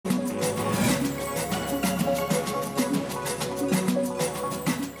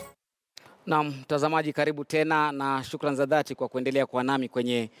Na mtazamaji, karibu tena na shukrani za dhati kwa kuendelea kuwa nami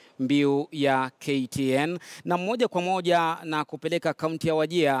kwenye Mbiu ya KTN. Na moja kwa moja na kupeleka kaunti ya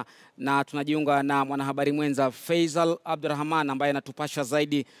Wajir, na tunajiunga na mwanahabari mwenza Faisal Abdurrahman ambaye anatupasha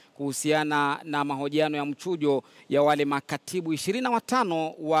zaidi kuhusiana na mahojiano ya mchujo ya wale makatibu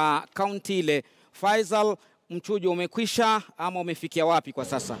 25 wa kaunti ile. Faisal, mchujo umekwisha ama umefikia wapi kwa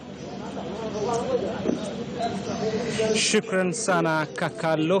sasa? Shukran sana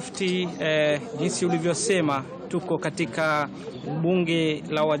kaka Lofty. Jinsi ulivyosema, tuko katika bunge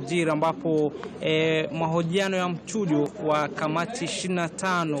la Wajir ambapo mahojiano ya mchujo wa kamati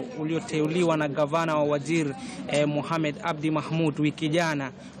 25 ulioteuliwa na gavana wa Wajir Mohamed Abdi Mahmud wiki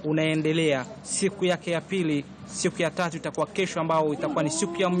jana unaendelea. Siku yake ya pili, siku ya tatu itakuwa kesho, ambao itakuwa ni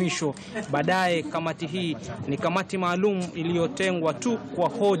siku ya mwisho. Baadaye kamati hii ni kamati maalum iliyotengwa tu kwa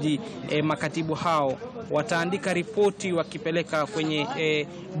hoji makatibu hao. Wataandika ripoti wakipeleka kwenye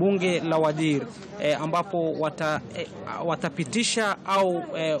bunge la Wajir ambapo watapitisha au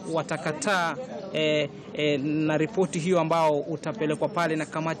watakataa na ripoti hiyo ambao utapelekwa pale na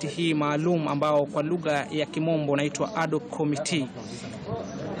kamati hii maalum ambao kwa lugha ya Kimombo naitwa ad hoc committee.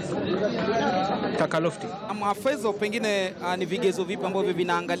 Kaka Lofty, Faizo, pengine ni vigezo vipi ambavyo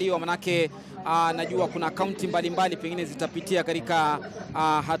vinaangaliwa? Manake najua kuna kaunti mbalimbali pengine zitapitia katika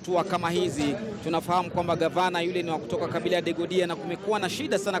hatua kama hizi. Tunafahamu kwamba gavana yule ni wa kutoka kabila ya Degodia na kumekuwa na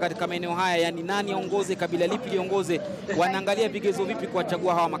shida sana katika maeneo haya, yani nani aongoze, kabila lipi liongoze. Wanaangalia vigezo vipi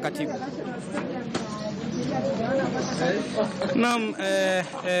kuwachagua hawa makatibu? Naam,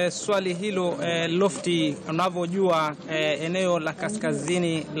 swali hilo Lofty, unavyojua eneo la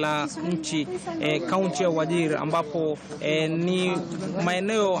kaskazini la nchi, kaunti ya Wajir, ambapo ni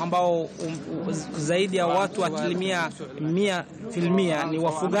maeneo ambao zaidi ya watu 100% ni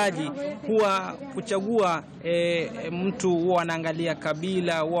wafugaji. Huwa kuchagua mtu huwa wanaangalia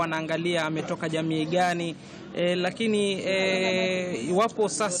kabila, huwa wanaangalia ametoka jamii gani. Lakini iwapo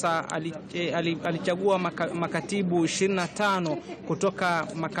sasa alichagua makatibu 25 kutoka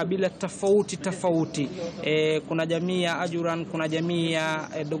makabila tofauti. Kuna jamii ya Ajuran, kuna jamii ya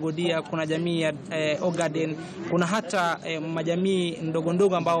Dogodia, kuna jamii ya Ogaden, kuna hata majamii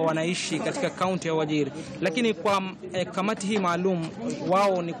ndogo ambao wanaishi katika kaunti ya Wajir. Lakini kwa kamati hii maalum,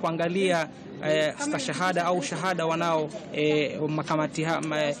 wao ni kuangalia stashahada au shahada wanao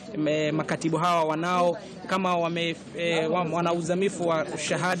makatibu hawa wanao, kama wana uzamifu wa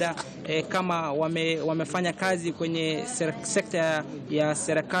shahada, kama wamefanya kazi kwenye sekta ya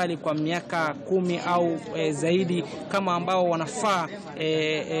serikali kwa miaka 10 au zaidi, kama ambao wanafaa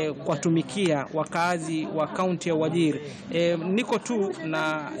kuwatumikia wakazi wa kaunti ya Wajir. Niko tu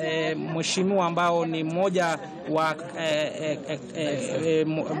na mheshimiwa ambao ni mmoja wa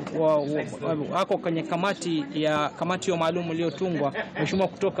wako kwenye kamati ya maalum iliyotungwa, mheshimiwa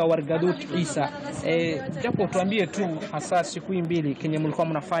kutoka Wargadut Isa. Japo tuambie tu hasa siku hii mbili kenye mlikuwa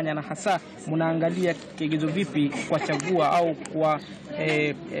mnafanya, na hasa mnaangalia kigezo vipi kuwachagua au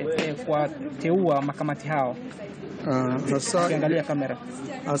kwa teua makamati hao? Angalia kamera.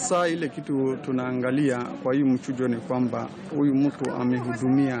 Hasa ile kitu tunaangalia kwa hii mchujo ni kwamba huyu mtu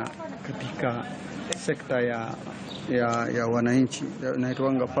amehudumia katika sekta ya wananchi,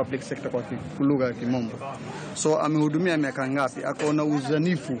 inaitwa public sector kwa lugha ya Kimombo. So amehudumia miaka ngapi? Ako na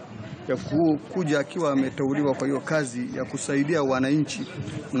uzanifu ya kuja akiwa ameteuliwa kwa hiyo kazi ya kusaidia wananchi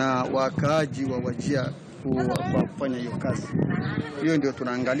na wakaaji wa Wajir kwa kufanya hiyo kazi. Hiyo ndio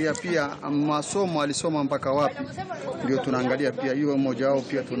tunaangalia. Pia masomo alisoma mpaka wapi, ndio tunaangalia pia hiyo mmoja wao.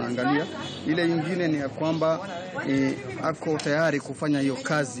 Pia tunaangalia ile nyingine ni ya kwamba ako tayari kufanya hiyo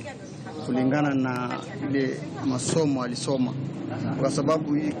kazi kulingana na ile masomo alisoma, kwa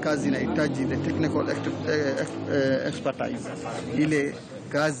sababu hii kazi inahitaji the technical expertise. Ile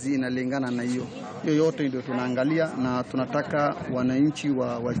kazi inalingana na hiyo yote ndio tunaangalia, na tunataka wananchi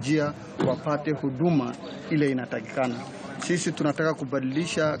wa Wajir wapate huduma ile inatakikana. Sisi tunataka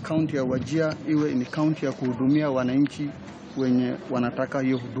kubadilisha kaunti ya Wajir iwe ni kaunti ya kuhudumia wananchi wenye wanataka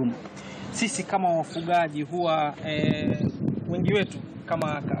hiyo huduma. Sisi kama wafugaji huwa wengi wetu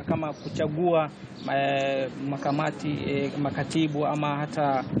kama kuchagua makatibu ama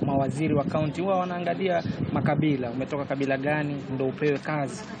hata mawaziri wa kaunti, huwa wanaangalia makabila. Umetoka kabila gani ndio upewe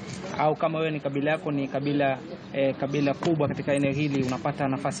kazi, au kama wewe ni kabila yako ni kabila kubwa katika eneo hili unapata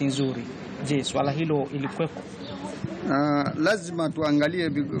nafasi nzuri. Je, swala hilo ilikuwepo? Lazima tuangalie,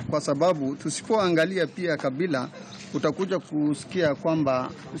 kwa sababu tusipoangalia pia kabila utakuja kusikia kwamba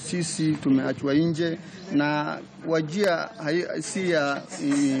sisi tumeachwa nje, na Wajir si ya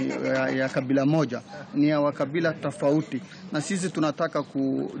kabila moja, ni ya wakabila tofauti, na sisi tunataka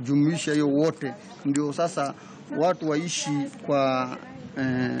kujumuisha hiyo wote, ndio sasa watu waishi kwa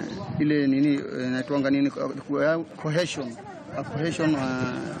ile nini inaitwanga nini cohesion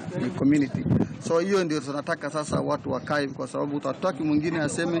community. So hiyo ndio tunataka sasa watu wakae, kwa sababu tutaki mwingine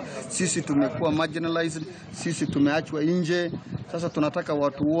aseme sisi tumekuwa marginalized, sisi tumeachwa nje. Sasa tunataka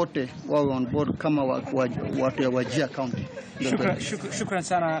watu wote wawe on board kama watu ya Wajir County. Shukran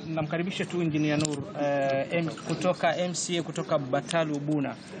sana. Namkaribisha tu Engineer Nur kutoka MCA kutoka Batalu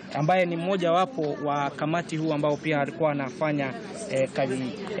Buna, ambaye ni mmoja wapo wa kamati huu ambao pia alikuwa anafanya kazi.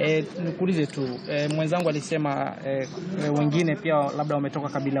 Nikuulize tu, mwenzangu alisema wengine pia labda wametoka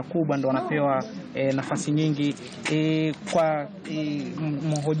kabila kubwa ndio wanapewa nafasi nyingi. Kwa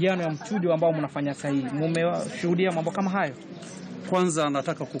mahojiano ya mchujo ambao mnafanya sasa hivi, mmeshuhudia mambo kama hayo? Kwanza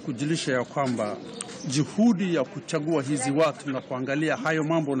nataka kukujulisha ya kwamba juhudi ya kuchagua hizi watu na kuangalia hayo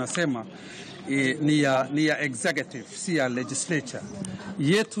mambo unasema ni ya executive, si ya legislature.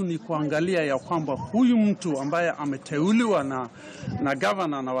 Yetu ni kuangalia ya kwamba huyu mtu ambaye ameteuliwa na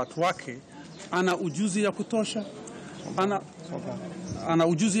governor na watu wake ana ujuzi ya kutosha, ana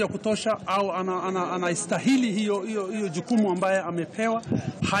ujuzi ya kutosha au anastahili hiyo jukumu ambaye amepewa.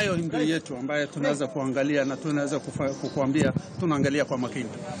 Hayo ndio yetu ambaye tunaweza kuangalia na tunaweza kukuambia tunaangalia kwa makini.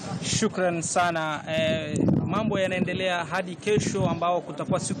 Shukran sana. Mambo yanaendelea hadi kesho ambao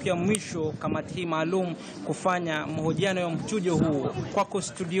kutakuwa siku ya mwisho kamati hii maalum kufanya mahojiano ya mchujo huu. Kwako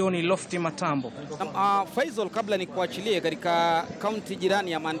studioni Lofty Matambo. Faisal, kabla ni kuachilie, katika kaunti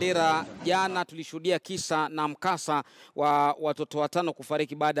jirani ya Mandera jana tulishuhudia kisa na mkasa wa watoto 5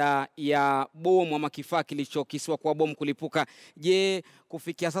 kufariki baada ya bomu ama kifaa kilichokisiwa kwa bomu kulipuka. Je,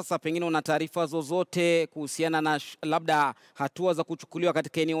 kufikia sasa pengine una taarifa zozote kuhusiana na labda hatua za kuchukuliwa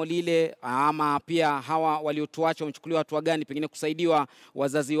katika eneo lile, ama pia hawa waliotuacha wamechukuliwa hatua gani pengine kusaidiwa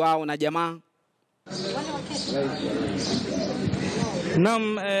wazazi wao na jamaa?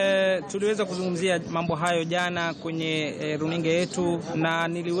 Naam, tuliweza kuzungumzia mambo hayo jana kwenye runinga yetu, na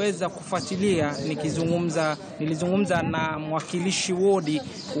niliweza kufuatilia nilizungumza na mwakilishi wodi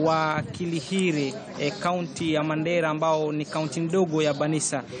wa Kilihiri kaunti ya Mandera ambao ni kaunti ndogo ya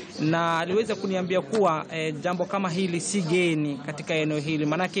Banisa, na aliweza kuniambia kuwa jambo kama hili si geni katika eneo hili,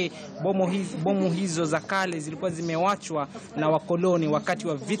 manake bomu hizo za kale zilikuwa zimewachwa na wakoloni wakati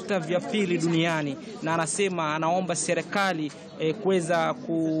wa vita vya pili duniani, na anaomba serikali kuweza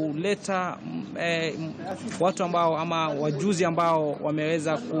kuleta watu ambao ama wajuzi ambao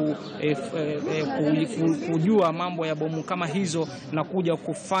wameweza kujua mambo ya bomu kama hizo na kuja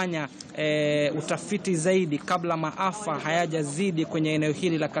kufanya utafiti zaidi kabla maafa hayajazidi kwenye eneo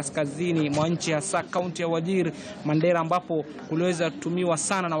hili la kaskazini mwa nchi, hasa kaunti ya Wajir, Mandera, ambapo kuliweza tumiwa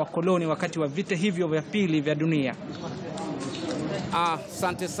sana na wakoloni wakati wa vita hivyo vya pili vya dunia.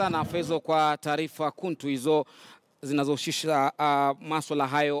 Asante sana Fezo kwa taarifa kuntu hizo zinazohusisha masuala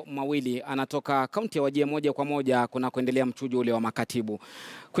hayo mawili. Anatoka kaunti ya Wajir moja kwa moja kuna kuendelea mchujo ule wa makatibu.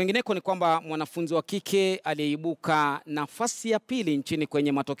 Kwingineko ni kwamba mwanafunzi wa kike aliyeibuka nafasi ya pili nchini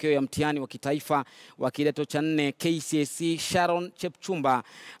kwenye matokeo ya mtihani wa kitaifa wa kidato cha 4 KCSE, Sharon Chepchumba,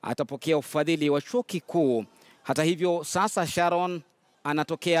 atapokea ufadhili wa chuo kikuu. Hata hivyo sasa Sharon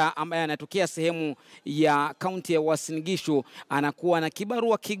anatokea sehemu ya kaunti ya Uasin Gishu, anakuwa na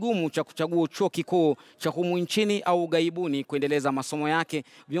kibarua kigumu cha kuchagua chuo kikuu cha humu nchini au gaibuni kuendeleza masomo yake.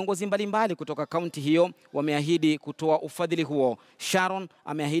 Viongozi mbalimbali kutoka kaunti hiyo wameahidi kutoa ufadhili huo. Sharon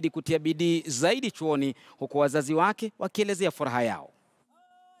ameahidi kutia bidii zaidi chuoni, huku wazazi wake wakielezea furaha yao.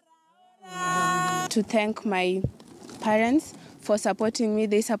 To thank my parents for supporting me.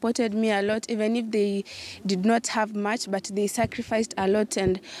 They supported me a lot, even if they did not have much, but they sacrificed a lot,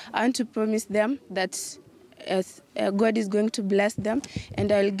 and I want to promise them that God is going to bless them,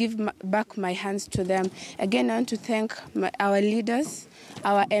 and I will give back my hands to them. Again, I want to thank our leaders,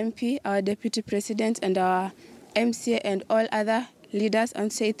 our MP, our Deputy President, and our MCA, and all other leaders,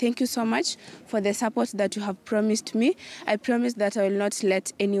 and say thank you so much for the support that you have promised me. I promise that I will not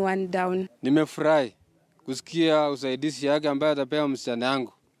let anyone down. Nimefurahi kusikia usaidizi yake ambaye atapea msichana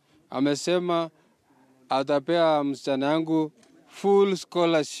yangu. Amesema atapea msichana yangu full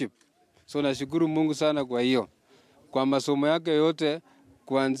scholarship. So nashukuru Mungu sana kwa hiyo, kwa masomo yake yote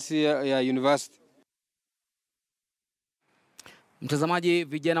kuanzia ya university. Mtazamaji,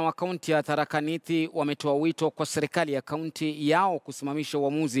 vijana wa kaunti ya Tharaka Nithi wametoa wito kwa serikali ya kaunti yao kusimamisha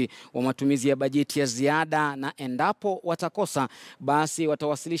uamuzi wa matumizi ya bajeti ya ziada, na endapo watakosa basi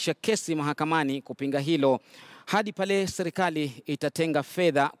watawasilisha kesi mahakamani kupinga hilo. hadi pale serikali itatenga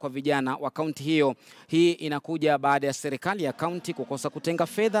fedha kwa vijana wa kaunti hiyo. Hii inakuja baada ya serikali ya kaunti kukosa kutenga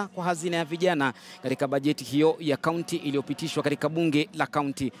fedha kwa hazina ya vijana katika bajeti hiyo ya kaunti iliyopitishwa katika bunge la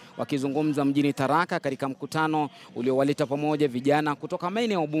kaunti. Wakizungumza mjini Tharaka katika mkutano uliowaleta pamoja vijana kutoka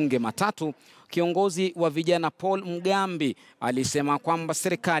maeneo bunge matatu, kiongozi wa vijana Paul Mugambi alisema kwamba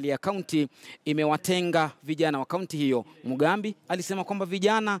serikali ya kaunti imewatenga vijana wa kaunti hiyo. Mugambi alisema kwamba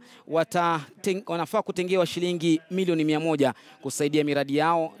vijana wanafaa kutengewa shilingi milioni 100 kusaidia miradi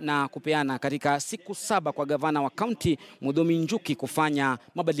yao na kupeana katika siku 7 kwa gavana wa kaunti Mudhomi Njuki kufanya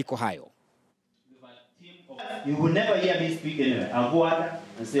mabadiliko hayo. You will never hear me speak anyway. I'll go out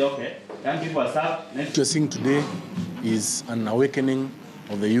and say, okay, thank you for stuff. What you're seeing today is an awakening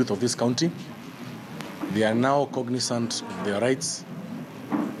of the youth of this county. They are now cognizant of their rights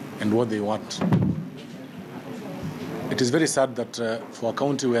and what they want. It is very sad that for a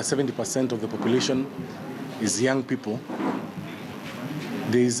county where 70% of the population is young people,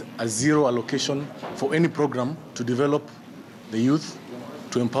 there is a zero allocation for any program to develop the youth,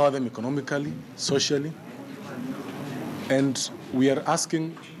 to empower them economically, socially. And we are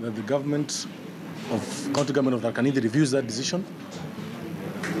asking that the government county government of Tharaka Nithi reviews that decision.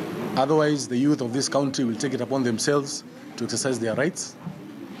 Otherwise, the youth of this county will take it upon themselves to exercise their rights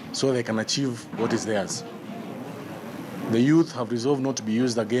so they can achieve what is theirs. The youth have resolved not to be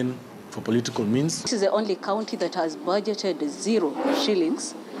used again for political means. This is the only county that has budgeted 0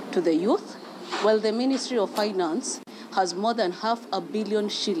 shillings to the youth, while the Ministry of Finance has more than 500 million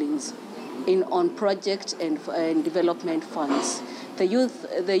shillings on project and development funds. The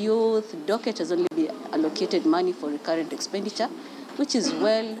youth docket has only been allocated money for recurrent expenditure, which is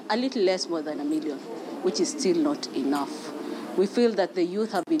a little less more than 1 million, which is still not enough. We feel that the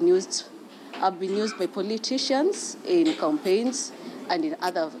youth have been used by politicians in campaigns and in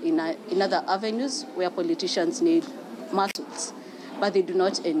other avenues where politicians need muscles, but they do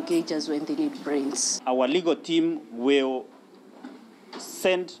not engage us when they need brains. Our legal team will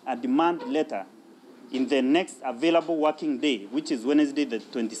send a demand letter in the next available working day, which is Wednesday, the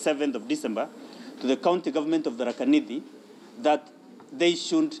 27th of December, to the county government of Tharaka Nithi that they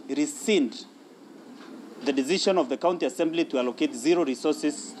should rescind the decision of the county assembly to allocate 0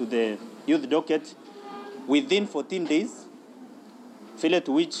 resources to the youth docket within 14 days, failure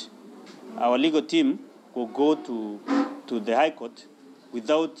to which our legal team will go to the High Court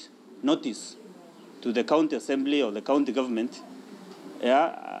without notice to the county assembly or the county government,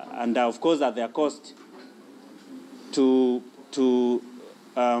 and of course at their cost, to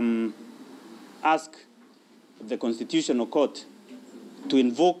ask the Constitutional Court to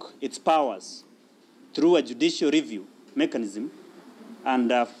invoke its powers through a judicial review mechanism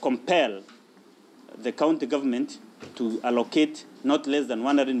and compel the county government to allocate not less than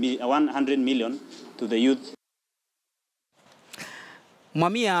 100 million to the youth.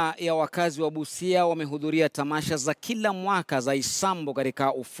 Mamia ya wakazi wa Busia wamehudhuria tamasha za kila mwaka za Isambo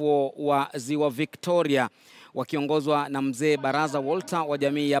katika ufuo wa Ziwa Victoria, wakiongozwa na mzee Baraza Walter wa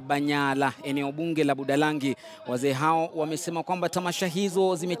jamii ya Banyala, eneo bunge la Budalangi. Wazee hao wamesema kwamba tamasha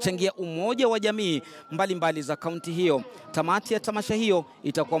hizo zimechangia umoja wa jamii mbalimbali za kaunti hiyo. Tamati ya tamasha hiyo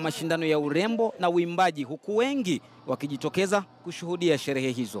itakuwa mashindano ya urembo na uimbaji, huku wengi wakijitokeza kushuhudia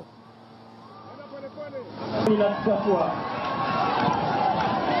sherehe hizo.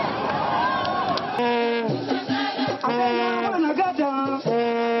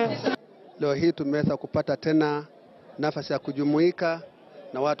 Leo hii tumeweza kupata tena nafasi ya kujumuika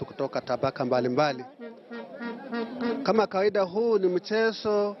na watu kutoka tabaka mbalimbali. Kama kawaida, huu ni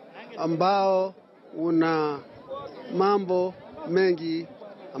mchezo ambao una mambo mengi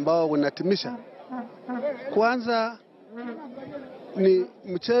ambao unatimisha. Kwanza ni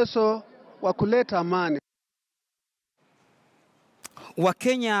mchezo wa kuleta amani.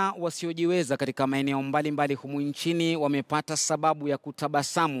 Wakenya wasiojiweza katika maeneo mbalimbali humu nchini wamepata sababu ya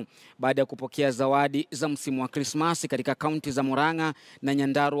kutabasamu baada ya kupokea zawadi za msimu wa Krismasi katika kaunti za Murang'a na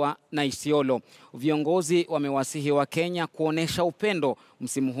Nyandarua na Isiolo. Viongozi wamewasihi Wakenya kuonesha upendo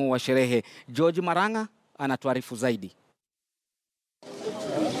msimu huu wa sherehe. George Maranga anatuarifu zaidi.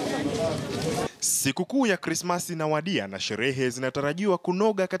 Sikukuu ya Krismasi inawadia na sherehe zinatarajiwa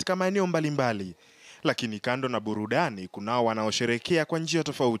kunoga katika maeneo mbalimbali. Lakini kando na burudani, kunao wanaosherehekea kwa njia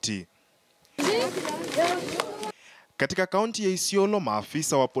tofauti. Katika kaunti ya Isiolo,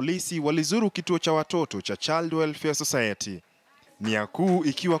 maafisa wa polisi walizuru kituo cha watoto cha Child Welfare Society. Nia kuu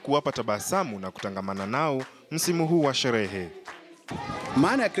ikiwa kuwapa tabasamu na kutangamana nao msimu huu wa sherehe.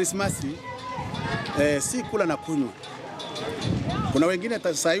 Maana ya Krismasi si kula na kunywa. Kuna wengine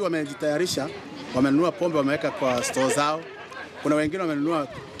sasa hivi wamejitayarisha, wamenunua pombe wameweka kwa store zao. Kuna wengine wamenunua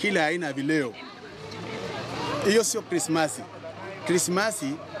kila aina ya vileo. Hiyo sio Krismasi.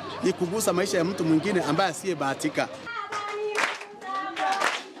 Krismasi ni kugusa maisha ya mtu mwingine ambaye asiyebahatika.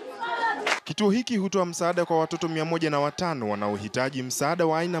 Kituo hiki hutoa msaada kwa watoto 105 wanaohitaji msaada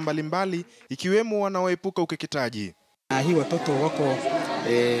wa aina mbalimbali ikiwemo wanaoepuka ukeketaji. Hii watoto wako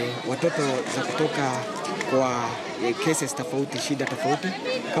watoto za kutoka kwa cases tofauti, shida tofauti.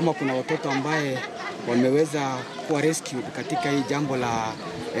 Kama kuna watoto ambaye wameweza kuwa rescued katika hii jambo la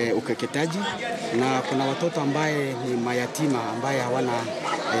ukeketaji, na kuna watoto ambaye ni mayatima ambaye hawana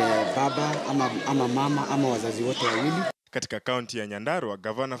baba ama mama ama wazazi wote wawili. Katika kaunti ya Nyandarua,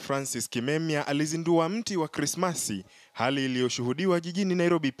 Gavana Francis Kimemia alizindua mti wa Krismasi, hali iliyoshuhudiwa jijini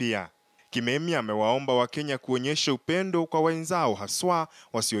Nairobi pia. Kimemia amewaomba Wakenya kuonyesha upendo kwa wenzao haswa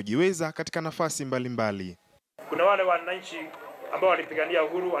wasiojiweza katika nafasi mbalimbali. Kuna wale wananchi ambao walipigania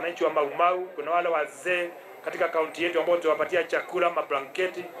uhuru, wananchi wa Mau, kuna wale wazee katika kaunti yetu ambao tuwapatia chakula,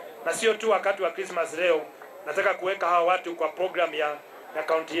 mablanketi, na sio tu wakati wa Christmas leo. Nataka kuweka hawa watu kwa program ya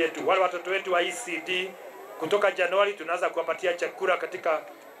kaunti yetu. Wale watoto wetu wa ECD kutoka Januari tunaanza kuwapatia chakula katika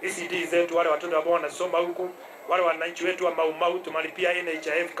ECD zetu, wale watoto ambao wanasoma huko, wale wananchi wetu wa Mau tumalipia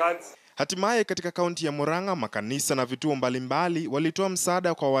NHIF cards. Hatimaye katika kaunti ya Murang'a, makanisa na vituo mbalimbali walitoa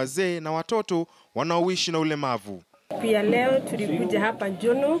msaada kwa wazee na watoto wanaoishi na ulemavu. Pia leo tulikuja hapa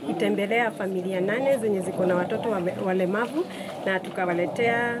Jono kutembelea familia 8 zenye ziko na watoto walemavu, na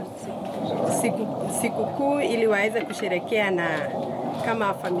tukawaletea sikukuu ili waweze kusherehekea na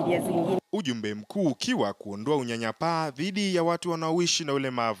kama familia zingine. Ujumbe mkuu ukiwa kuondoa unyanyapaa dhidi ya watu wanaoishi na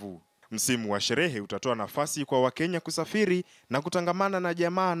ulemavu. Msimu wa sherehe utatoa nafasi kwa Wakenya kusafiri na kutangamana na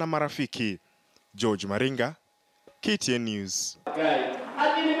jamaa na marafiki. George Maringa, KTN News.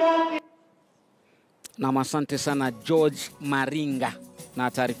 Na asante sana George Maringa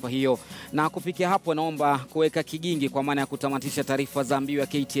na taarifa hiyo. Na kufikia hapo naomba kuweka kigingi kwa maana ya kutamatisha taarifa za Mbiu ya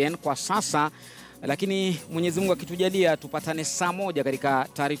KTN kwa sasa. Lakini Mwenyezi Mungu akitujalia tupatane saa 1 katika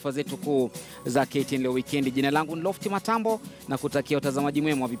taarifa zetu kuu za KTN leo weekend. Jina langu ni Lofty Matambo na kutakia utazamaji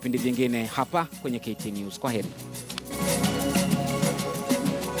mwema wa vipindi vingine hapa kwenye KTN News. Kwaheri.